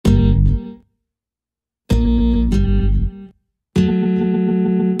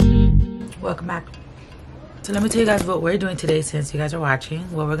welcome back. So let me tell you guys what we're doing today since you guys are watching.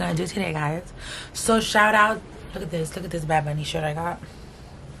 What we're gonna do today, guys. So shout out, look at this Bad Bunny shirt I got.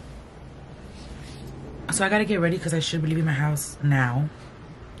 So I gotta get ready because I should be leaving my house now.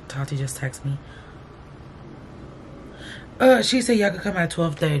 Tati just texted me. She said y'all could come at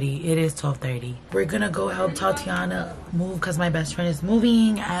 12:30. It is 12:30. We're gonna go help Tatiana move because my best friend is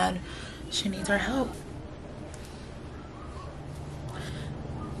moving and she needs our help.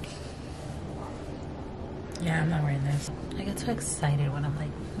 Yeah, I'm not wearing this. I get so excited when I'm like,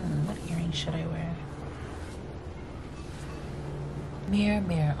 what earrings should I wear? Mirror,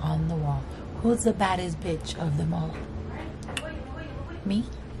 mirror on the wall. Who's the baddest bitch of them all? Me?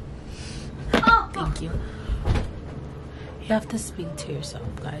 Thank you. You have to speak to yourself,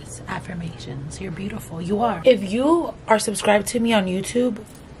 guys. Affirmations. You're beautiful. You are. If you are subscribed to me on YouTube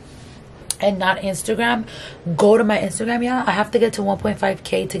and not Instagram, go to my Instagram, y'all. I have to get to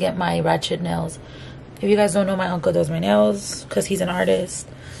 1.5K to get my ratchet nails. If you guys don't know, my uncle does my nails because he's an artist.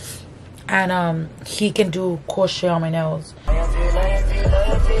 And he can do cool shit on my nails.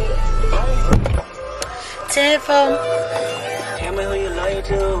 Tenfold. Tell me who you loyal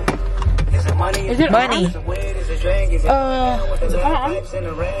to. Is it money?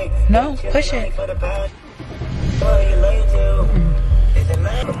 No, push it.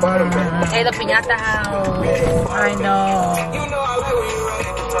 Hey, the piñata house. I know.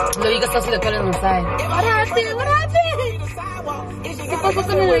 No, you can still see the color inside. What happened? What happened? ¿Qué pasó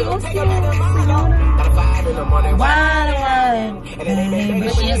con el negocio? Wild,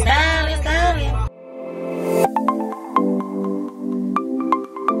 but she's stallion.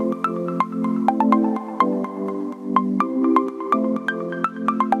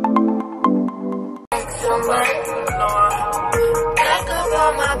 Back up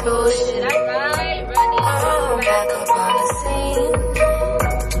on my bullshit. Alright, running back up on the scene.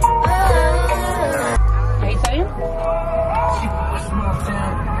 Are you telling?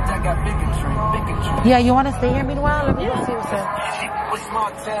 Yeah, you want to stay here meanwhile? Let me go see what's up.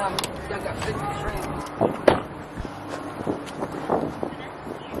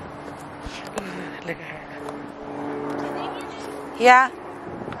 Look at her. Yeah.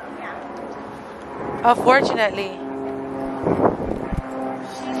 Unfortunately.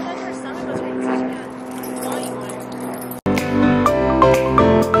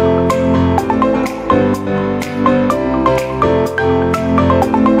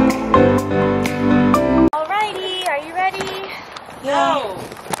 Alrighty, are you ready? Yeah. Oh.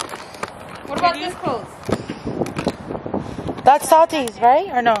 What about this clothes? That's Salty's, right?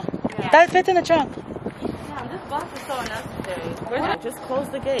 Or no? Yeah. That fits in the trunk. Damn, this box is so unnecessary. Where's it? Just close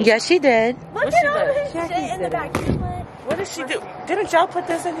the gate. Yeah, she did. Look at all this shit in the back. What did she do? Didn't y'all put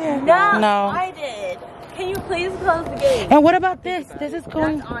this in here? No, I did. Can you please close the gate? And what about this? This is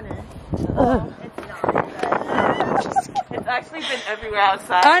going. That's honest. It's not. It's actually been everywhere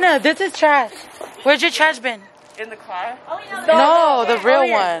outside. Anna, this is trash. Where's your trash bin? In the car? Oh, No, the real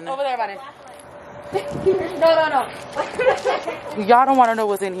one. Over there, buddy. No. Y'all don't want to know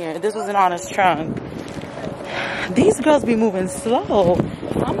what's in here. This was an honest trunk. These girls be moving slow.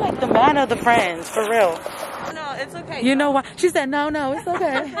 I'm like the man of the friends, for real. No, it's okay. You know what? She said, no, it's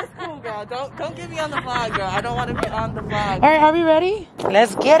okay. It's cool, girl. Don't get me on the vlog, girl. I don't want to be on the vlog. All right, are we ready?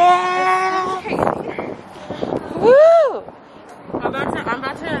 Let's get it. Woo! I'm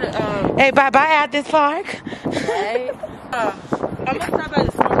about to Hey, bye-bye at this park. right? I'm gonna stop by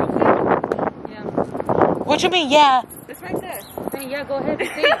the store real quick. Yeah. What you mean, yeah? It's right there. Hey, yeah, go ahead. Be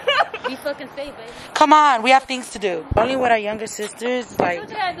safe. Be fucking safe, baby. Come on, we have things to do. Only with our younger sisters, like,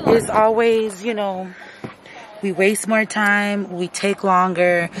 it's always, you know, we waste more time, we take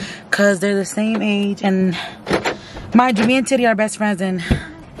longer, because they're the same age. And mind you, me and Titty are best friends, and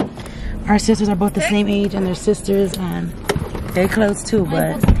our sisters are both the same age, and they're sisters, and they're close too,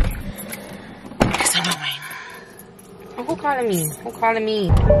 but it's annoying. Who calling me? Who calling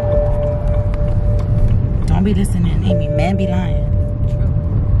me? Don't be listening, Amy. Man be lying. True.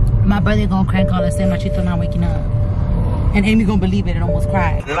 My brother gonna crank all and say Machito not waking up. And Amy gonna believe it and almost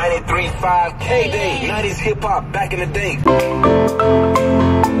cry. 93.5 KD, 90s hip hop back in the day.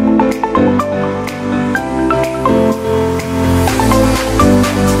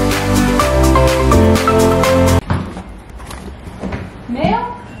 Mail?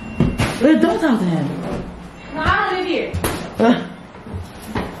 Don't talk to him. No, I don't live here.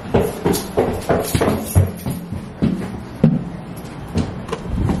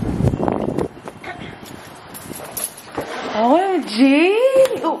 OMG!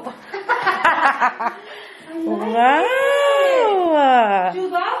 Wow!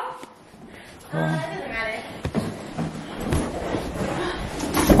 Shoes off?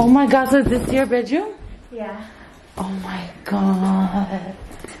 Oh my god, so is this your bedroom? Yeah. Oh my god.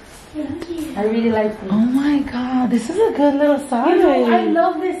 I really like this. Oh my god, this is a good little size. You know, I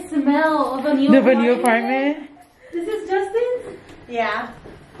love this smell of a new apartment. This is Justin's? Yeah.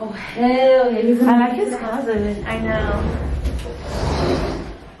 Oh hell yeah. I like his closet. I know.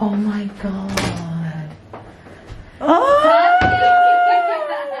 Oh my god. Oh!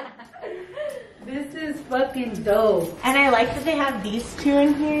 This is fucking dope. And I like that they have these two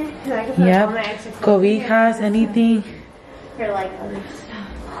in here. Cause I can put all my extra Cobijas, anything. for like other stuff.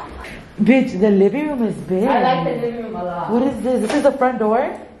 Bitch, the living room is big. I like the living room a lot. What is this? This is the front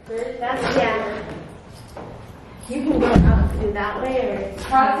door? That's, yeah. You can go out through that way or...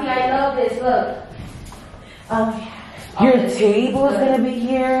 Tati, I love this, look. Oh yeah. Your table is gonna be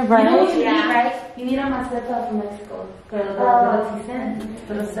here, right? You know what you need, right? You need a maceta from Mexico.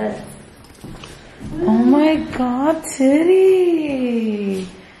 For the sets. Oh my god, titty.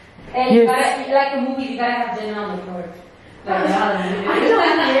 And you gotta, like a movie, you gotta have dinner on the porch. Like, I don't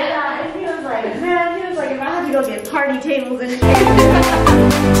get that. He was like, man, he was like, if I had to go get party tables and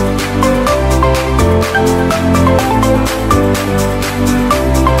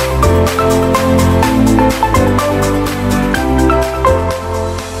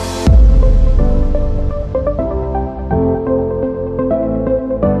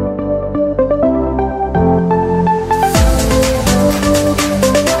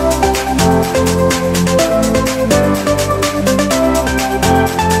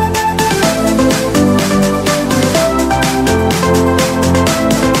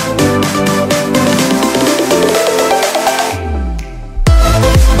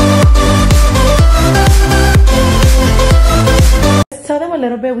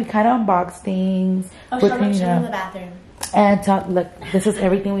we kind of unboxed things. Oh, show them in the bathroom. And look, this is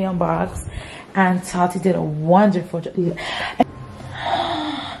everything we unboxed. And Tati did a wonderful job. Look how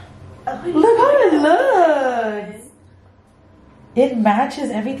it looks. It matches.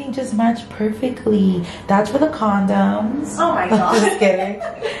 Everything just matched perfectly. That's for the condoms. Oh my god. Just kidding.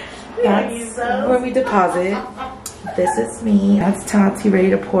 That's where we deposit. This is me. That's Tati ready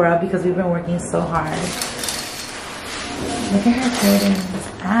to pour up because we've been working so hard. Look at her curtains.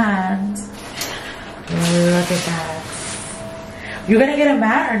 And look at that. You're gonna get a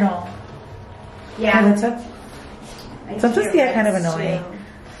mat or no? Yeah. That's up. Sometimes they are kind of annoying.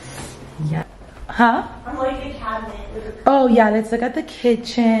 Yeah. Huh? I'm like a cabinet. Oh yeah, let's look at the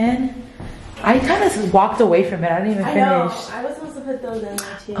kitchen. I kind of walked away from it. I didn't even finish. I was supposed to put those in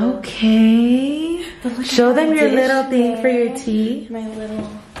there too. Okay. Show them your little thing for your tea. My little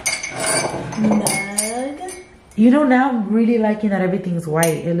mug. You know, now I'm really liking that everything's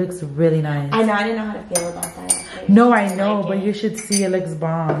white. It looks really nice. I know, I didn't know how to feel about that. No, I know, but you should see it looks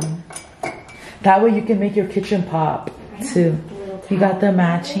bomb. That way you can make your kitchen pop too. You got the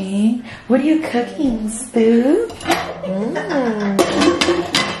matching. What are you cooking, Stu?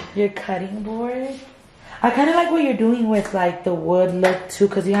 Your cutting board. I kind of like what you're doing with like the wood look too,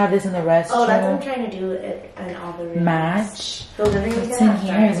 because you have this in the restroom. Oh, that's what I'm trying to do in all the rooms. Match. What's in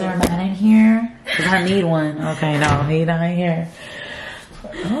here? Is there a man in here? Because I need one. Okay, no, he's not here.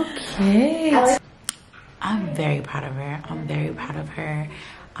 Okay. I'm very proud of her. I'm very proud of her.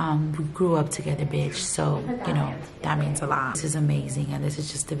 We grew up together, bitch, so you know that means a lot. This is amazing, and this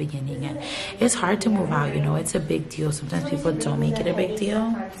is just the beginning. And it's hard to move out, you know, it's a big deal. Sometimes people don't make it a big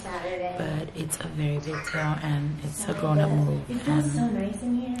deal, but it's a very big deal, and it's a grown-up move. It feels so nice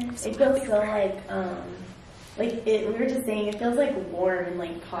in here. It feels so like we were just saying, it feels like warm and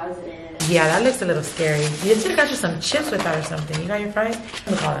like positive. Yeah, that looks a little scary. You should have got you some chips with that or something. You got your fries?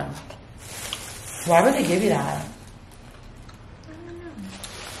 Look at them. Why would they give you that?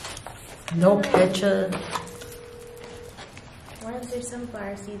 No ketchup. Why is there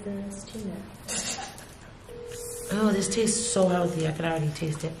sunflower seeds in this tuna? Oh, this tastes so healthy. I can already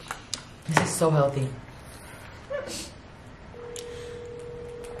taste it. This is so healthy.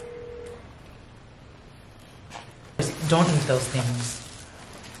 Don't eat those things.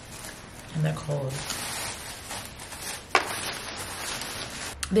 And they're cold.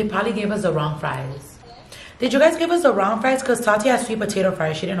 They probably gave us the wrong fries. Did you guys give us the wrong fries? Because Tati has sweet potato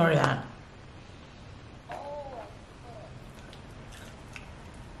fries. She didn't order that.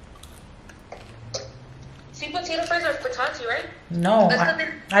 Sweet potato fries are for Tati, right? No,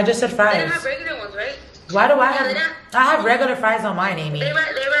 I just said fries. They didn't have regular ones, right? Why do I have? I have regular fries on mine, Amy. They ran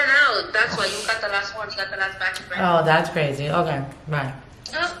out. That's why you got the last one. You got the last batch of fries. Oh, that's crazy. Okay, bye.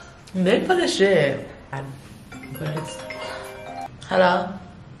 Oh. They put a shit. Hello?